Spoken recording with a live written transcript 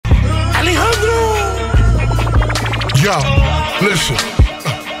Yo, listen.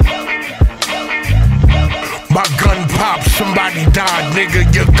 My gun pop, somebody died,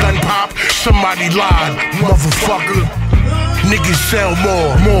 nigga. Your gun pop, somebody lied, motherfucker. Niggas sell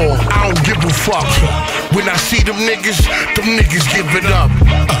more. I don't give a fuck. When I see them niggas give it up.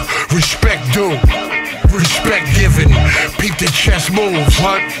 Respect due, respect given. Peep the chess moves,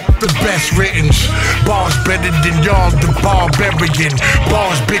 what? The best writtens. Bars better than y'all, the barbarian.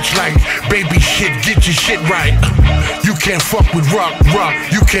 Bars bitch like baby shit, get your shit right. You can't fuck with Ruck.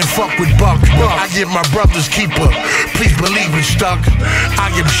 You can't fuck with Buck. I get my brother's keeper, please believe it's stuck. I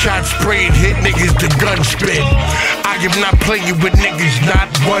am shot sprayed, hit niggas, the gun spit. I am not playing with niggas, not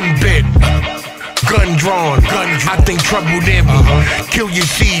one bit. Gun drawn, I think trouble near me. Kill your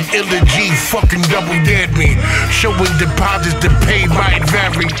seed, illa G, fucking double dead me. Showing deposits to pay might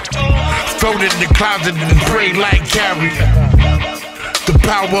vary. Throw it in the closet and pray like carry. The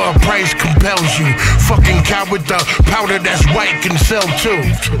power of price compels you. Fucking coward, the powder that's white can sell too.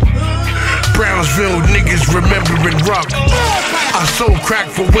 Brownsville niggas remembering Ruck. I sold crack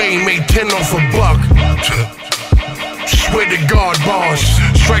for Wayne, made 10 off a buck. Swear to God, boss.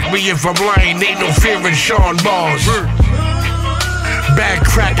 Strike me if I'm lying, ain't no fear in Sean Bars. Bad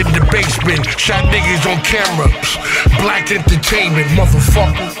crack in the basement, shot niggas on camera. Black entertainment,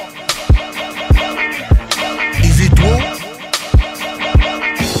 motherfucker.